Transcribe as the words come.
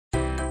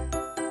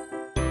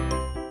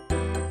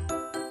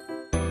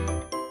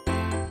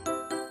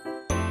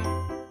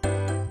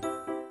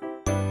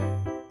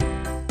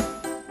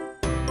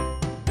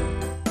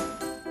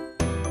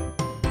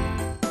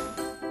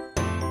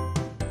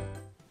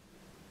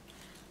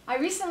I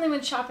recently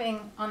went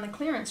shopping on the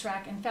clearance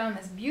rack and found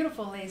this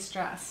beautiful lace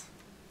dress.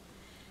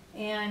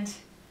 And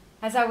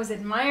as I was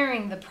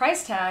admiring the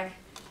price tag,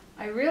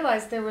 I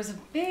realized there was a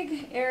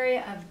big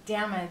area of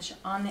damage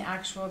on the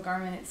actual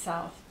garment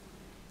itself.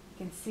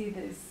 You can see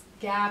this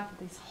gap,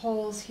 these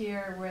holes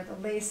here where the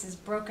lace is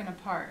broken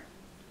apart.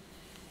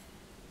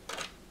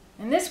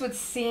 And this would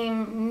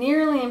seem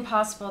nearly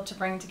impossible to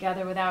bring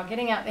together without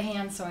getting out the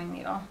hand sewing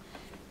needle.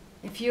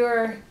 If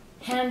you're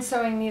hand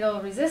sewing needle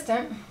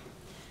resistant,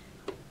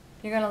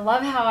 you're going to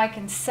love how I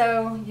can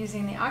sew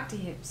using the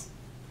Octi-Hoops.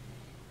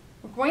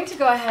 We're going to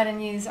go ahead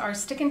and use our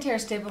stick and tear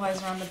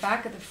stabilizer on the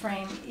back of the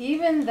frame,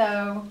 even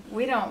though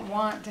we don't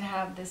want to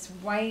have this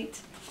white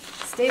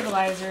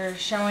stabilizer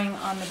showing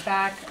on the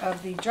back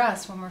of the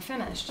dress when we're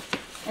finished.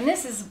 And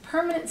this is a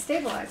permanent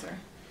stabilizer.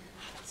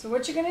 So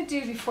what you're going to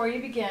do before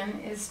you begin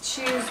is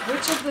choose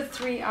which of the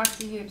 3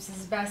 Octi-Hoops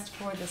is best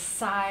for the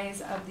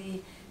size of the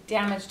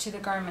damage to the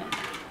garment.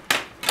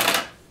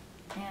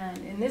 And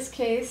in this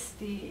case,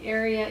 the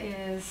area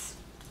is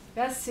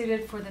best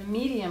suited for the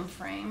medium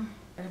frame.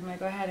 I'm going to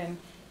go ahead and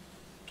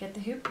get the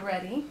hoop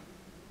ready.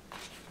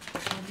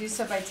 And do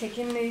so by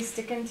taking the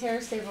stick and tear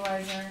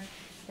stabilizer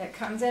that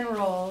comes in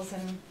rolls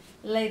and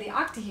lay the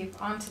Octi-Hoop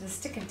onto the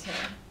stick and tear.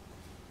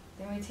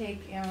 Then we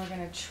take and we're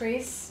going to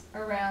trace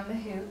around the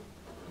hoop.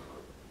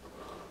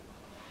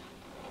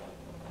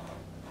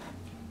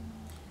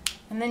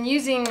 And then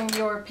using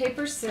your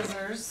paper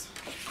scissors,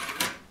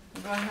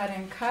 go ahead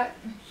and cut.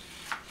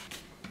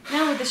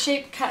 Now with the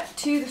shape cut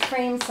to the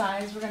frame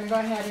size, we're going to go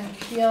ahead and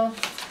peel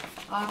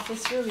off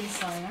this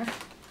release liner.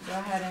 Go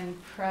ahead and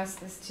press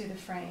this to the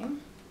frame.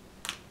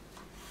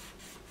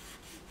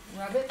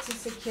 Rub it to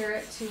secure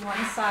it to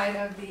one side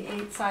of the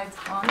 8 sides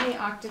on the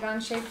octagon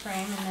shaped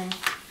frame, and then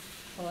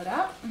pull it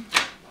out.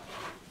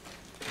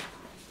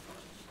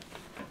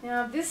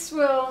 Now this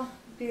will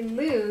be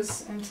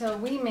loose until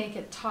we make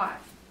it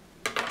taut.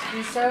 To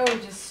do so,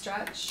 we just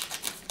stretch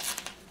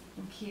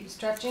and keep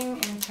stretching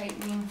and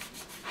tightening.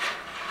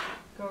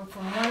 Go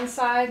from one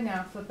side,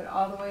 now flip it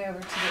all the way over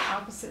to the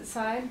opposite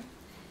side.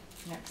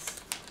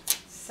 Next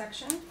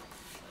section,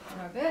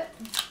 rub it.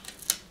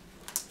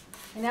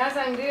 And as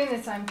I'm doing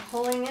this, I'm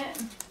pulling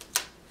it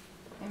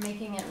and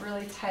making it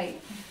really tight.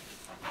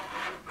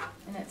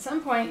 And at some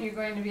point, you're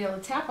going to be able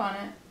to tap on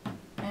it,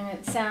 and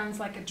it sounds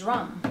like a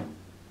drum.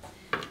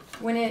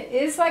 When it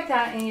is like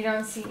that and you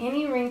don't see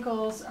any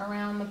wrinkles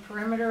around the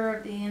perimeter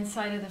of the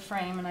inside of the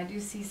frame, and I do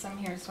see some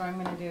here, so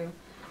I'm going to do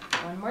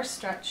one more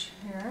stretch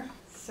here.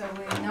 So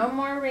with no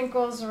more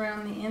wrinkles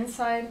around the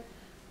inside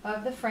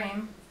of the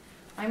frame,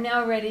 I'm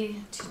now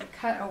ready to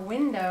cut a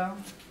window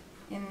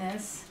in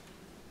this,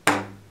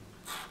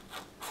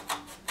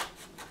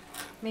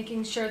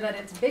 making sure that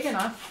it's big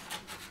enough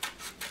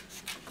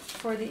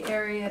for the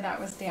area that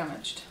was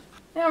damaged.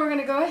 Now we're going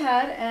to go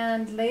ahead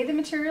and lay the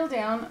material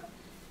down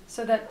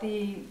so that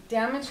the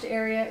damaged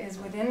area is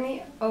within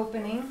the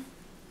opening.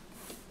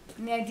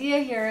 And the idea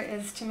here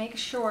is to make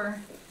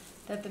sure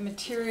that the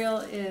material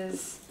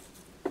is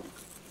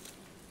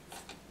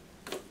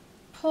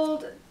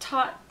pulled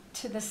taut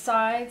to the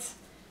sides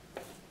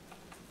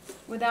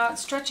without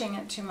stretching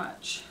it too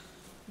much,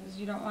 because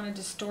you don't want to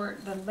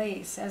distort the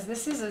lace, as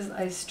this is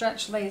a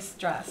stretch lace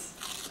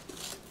dress.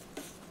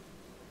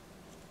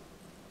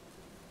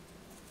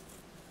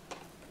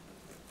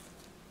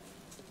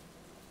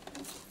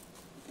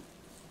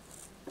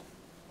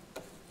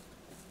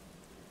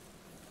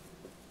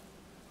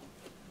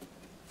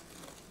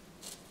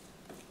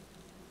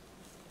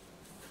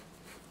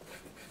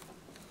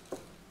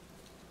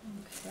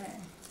 Okay.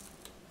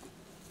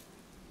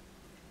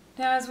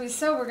 Now as we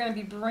sew, we're going to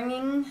be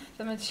bringing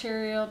the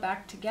material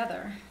back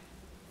together.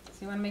 So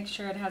you want to make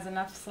sure it has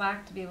enough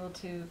slack to be able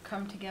to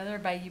come together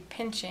by you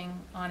pinching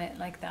on it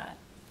like that.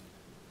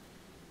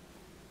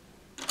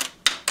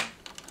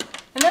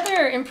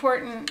 Another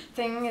important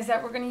thing is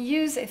that we're going to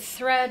use a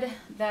thread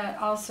that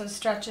also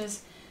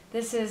stretches.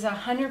 This is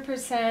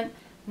 100%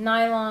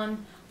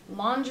 nylon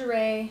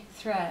lingerie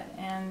thread,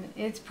 and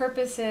its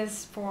purpose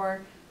is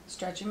for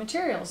stretchy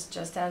materials,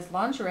 just as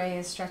lingerie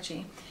is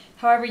stretchy.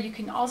 However, you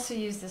can also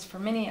use this for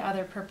many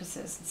other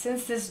purposes.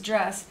 Since this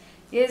dress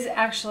is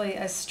actually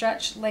a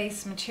stretch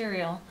lace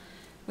material,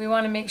 we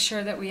want to make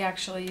sure that we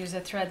actually use a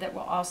thread that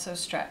will also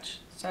stretch.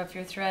 So if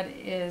your thread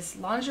is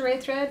lingerie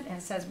thread and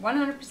it says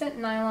 100%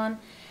 nylon,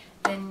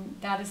 then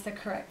that is the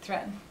correct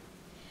thread.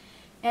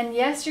 And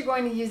yes, you're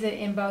going to use it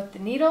in both the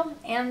needle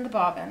and the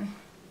bobbin.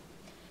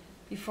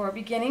 Before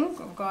beginning,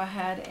 we'll go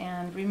ahead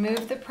and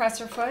remove the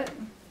presser foot.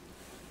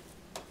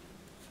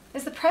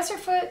 As the presser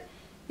foot,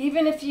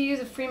 even if you use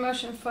a free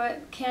motion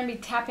foot, can be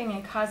tapping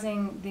and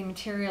causing the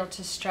material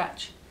to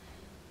stretch.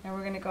 Now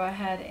we're going to go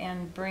ahead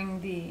and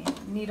bring the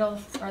needle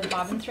or the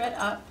bobbin thread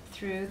up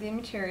through the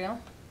material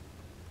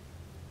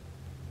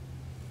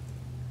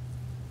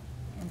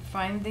and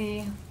find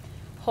the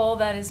hole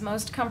that is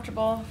most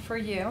comfortable for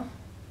you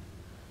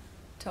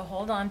to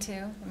hold on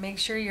to. Make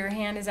sure your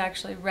hand is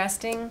actually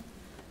resting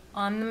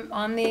on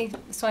the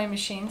sewing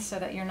machine so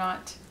that you're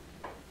not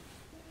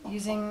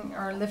using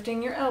or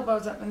lifting your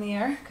elbows up in the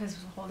air, because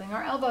holding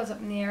our elbows up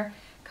in the air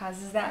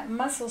causes that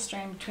muscle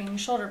strain between your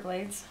shoulder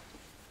blades.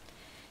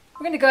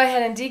 We're going to go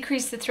ahead and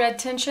decrease the thread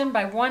tension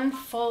by 1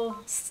 full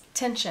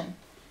tension.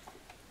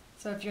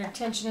 So if your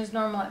tension is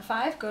normal at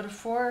 5, go to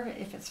 4.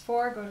 If it's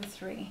 4, go to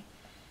 3.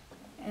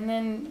 And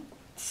then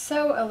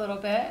sew a little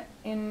bit.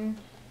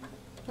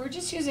 We're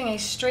just using a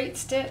straight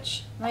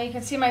stitch. Now you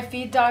can see my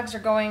feed dogs are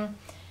going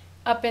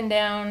up and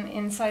down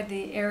inside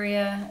the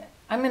area.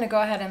 I'm going to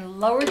go ahead and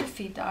lower the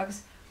feed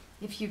dogs.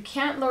 If you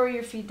can't lower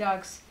your feed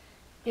dogs,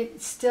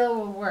 it still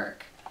will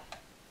work.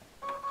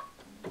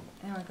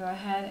 And we go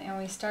ahead and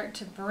we start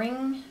to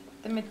bring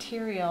the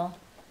material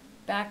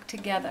back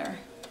together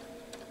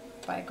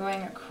by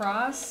going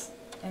across,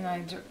 and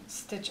I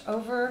stitch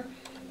over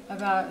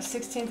about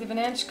 1/16 of an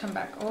inch, come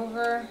back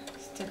over,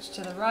 stitch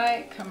to the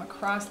right, come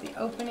across the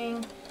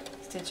opening,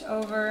 stitch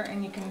over,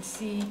 and you can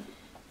see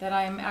that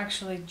I'm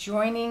actually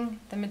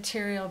joining the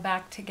material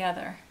back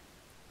together.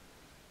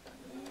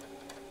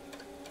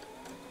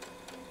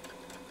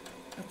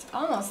 It's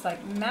almost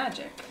like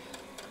magic.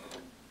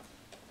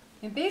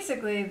 And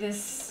basically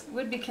this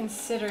would be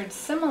considered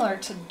similar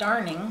to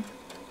darning,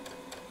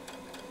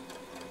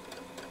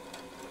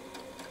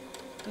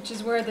 which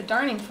is where the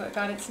darning foot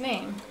got its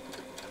name.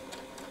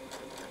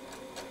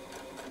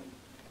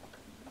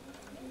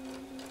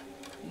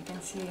 You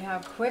can see how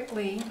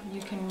quickly you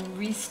can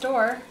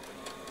restore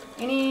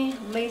any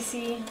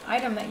lacy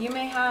item that you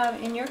may have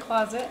in your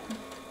closet.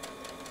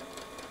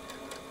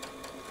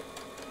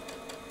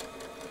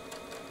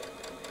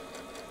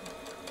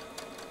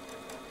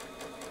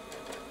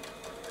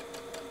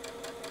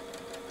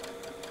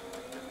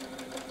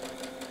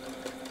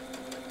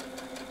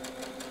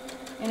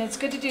 And it's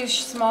good to do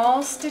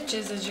small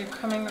stitches as you're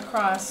coming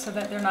across so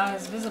that they're not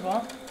as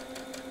visible.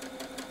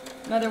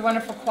 Another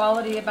wonderful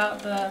quality about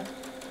the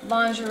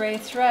lingerie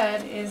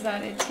thread is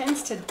that it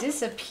tends to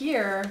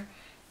disappear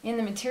in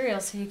the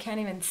material, so you can't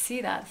even see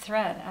that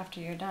thread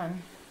after you're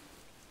done.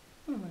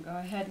 I'm going to go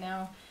ahead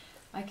now.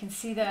 I can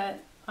see that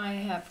I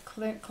have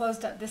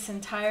closed up this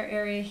entire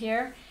area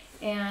here,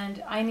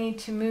 and I need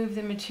to move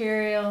the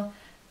material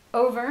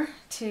over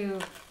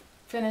to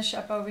finish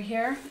up over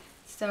here.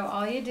 So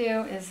all you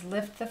do is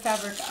lift the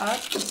fabric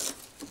up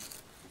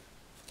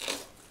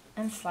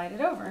and slide it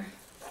over.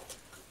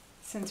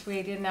 Since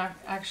we did not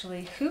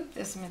actually hoop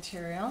this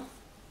material,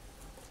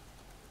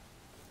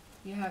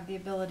 you have the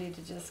ability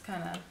to just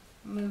kind of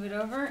move it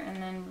over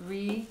and then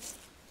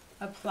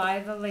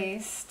reapply the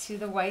lace to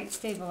the white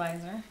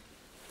stabilizer.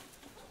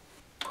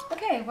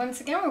 Okay, once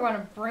again we want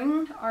to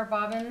bring our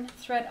bobbin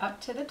thread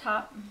up to the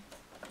top.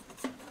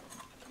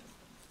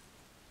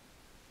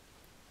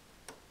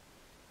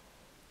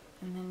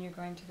 And then you're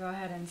going to go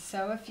ahead and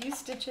sew a few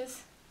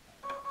stitches.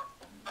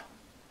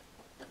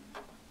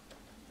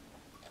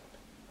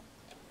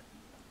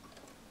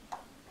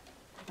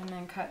 And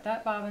then cut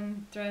that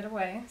bobbin thread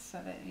away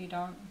so that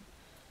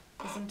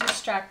doesn't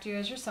distract you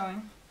as you're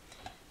sewing.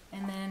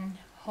 And then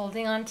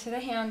holding on to the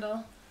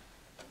handle,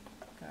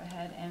 go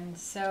ahead and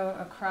sew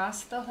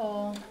across the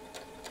hole.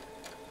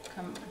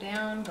 Come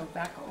down, go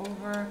back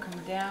over, come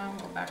down,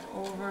 go back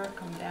over,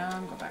 come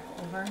down, go back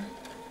over.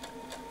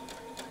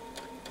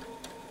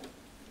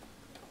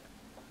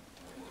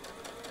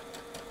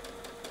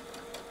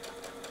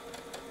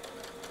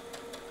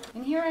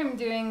 And here I'm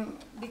doing,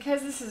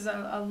 because this is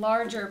a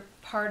larger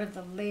part of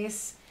the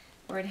lace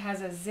where it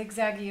has a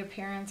zigzaggy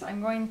appearance, I'm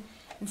going,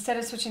 instead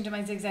of switching to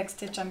my zigzag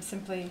stitch, I'm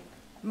simply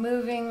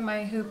moving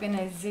my hoop in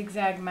a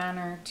zigzag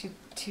manner to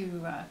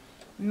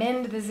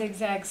mend the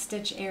zigzag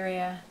stitch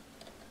area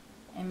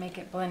and make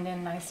it blend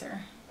in nicer.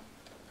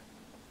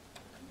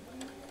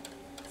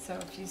 So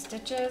a few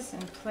stitches in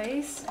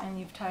place and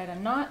you've tied a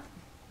knot.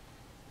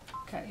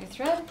 Cut your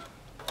thread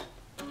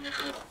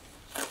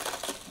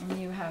and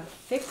you have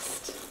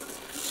fixed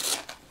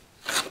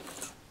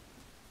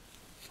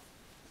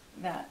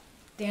that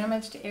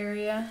damaged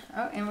area.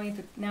 Oh,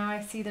 and now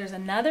I see there's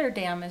another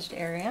damaged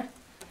area,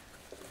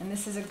 and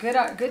this is a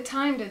good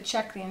time to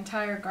check the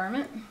entire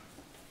garment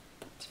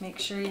to make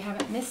sure you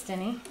haven't missed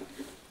any.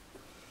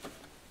 There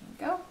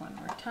we go, one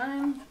more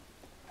time.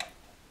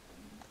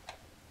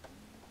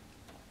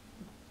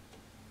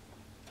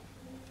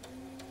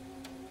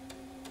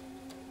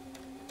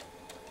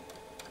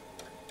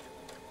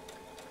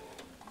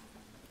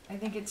 I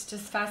think it's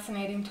just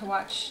fascinating to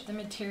watch the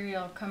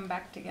material come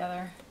back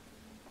together.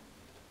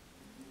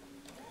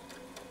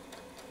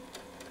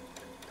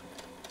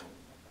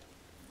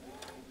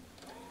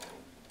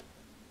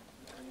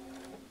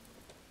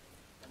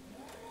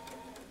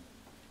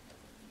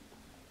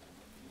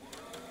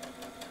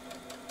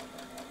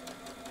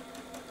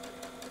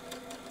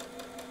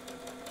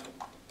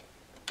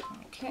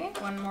 Okay,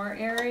 one more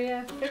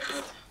area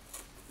fixed.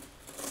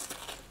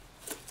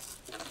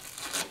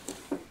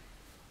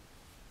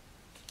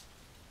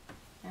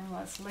 And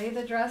let's lay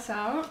the dress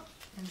out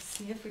and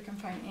see if we can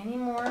find any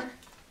more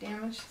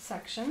damaged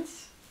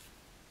sections.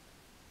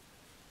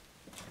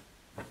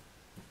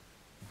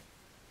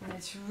 And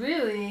it's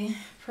really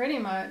pretty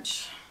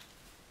much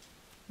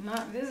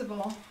not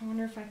visible. I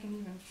wonder if I can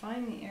even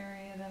find the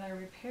area that I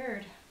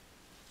repaired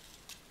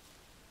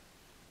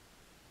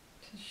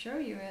to show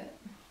you it.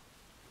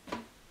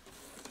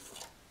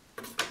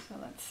 So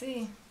let's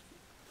see.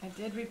 I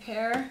did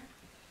repair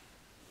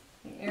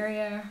the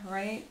area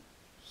right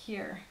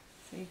here.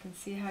 So you can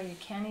see how you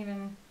can't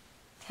even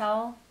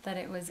tell that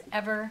it was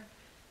ever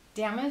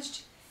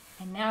damaged.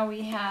 And now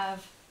we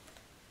have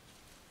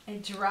a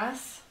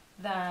dress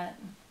that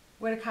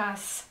would have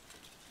cost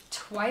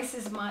twice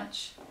as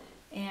much,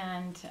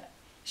 and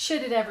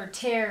should it ever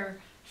tear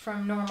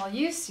from normal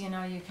use, you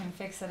know, you can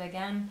fix it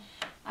again.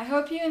 I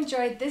hope you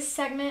enjoyed this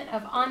segment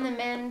of On the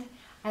Mend.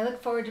 I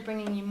look forward to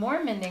bringing you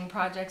more mending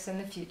projects in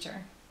the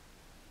future.